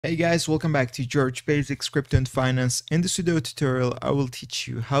Hey guys, welcome back to George Basics Crypto and Finance. In this video tutorial, I will teach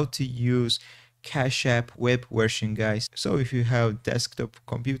you how to use Cash App web version, guys. So if you have desktop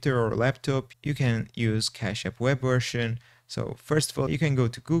computer or laptop, you can use Cash App web version. So first of all, you can go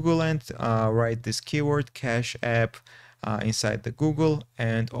to Google and write this keyword Cash App inside the Google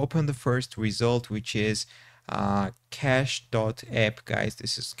and open the first result, which is cash.app, guys.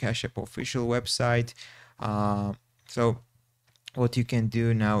 This is Cash App official website. So what you can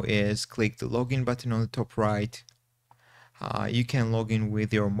do now is click the login button on the top right. You can log in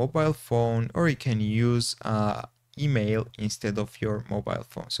with your mobile phone, or you can use email instead of your mobile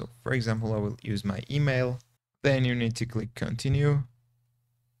phone. So for example, I will use my email. Then you need to click continue.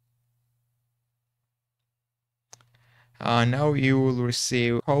 Now you will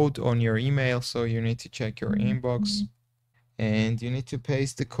receive code on your email, so you need to check your inbox and you need to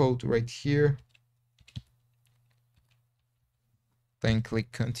paste the code right here. Then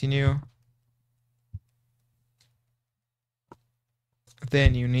click continue.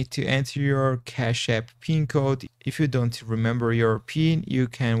 Then you need to enter your Cash App PIN code. If you don't remember your PIN, you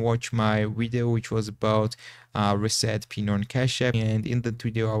can watch my video which was about reset PIN on Cash App, and in that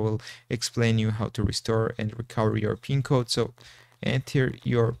video I will explain you how to restore and recover your PIN code. So enter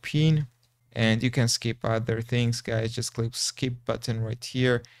your PIN and you can skip other things, guys. Just click skip button right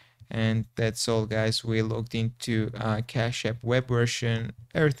here. And that's all, guys. We logged into Cash App web version.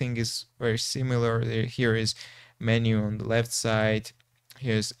 Everything is very similar. Here is menu on the left side.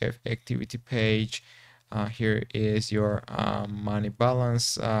 Here's activity page. Here is your money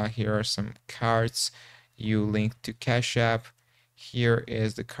balance. Here are some cards you link to Cash App. Here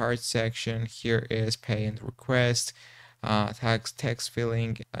is the card section. Here is pay and request, tax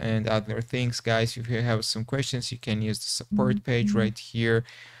filling, and other things, guys. If you have some questions, you can use the support page right here.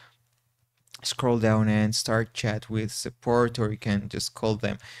 Scroll down and start chat with support, or you can just call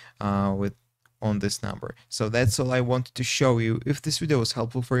them on this number. So that's all I wanted to show you. If this video was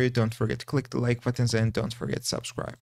helpful for you, don't forget to click the like buttons and don't forget to subscribe.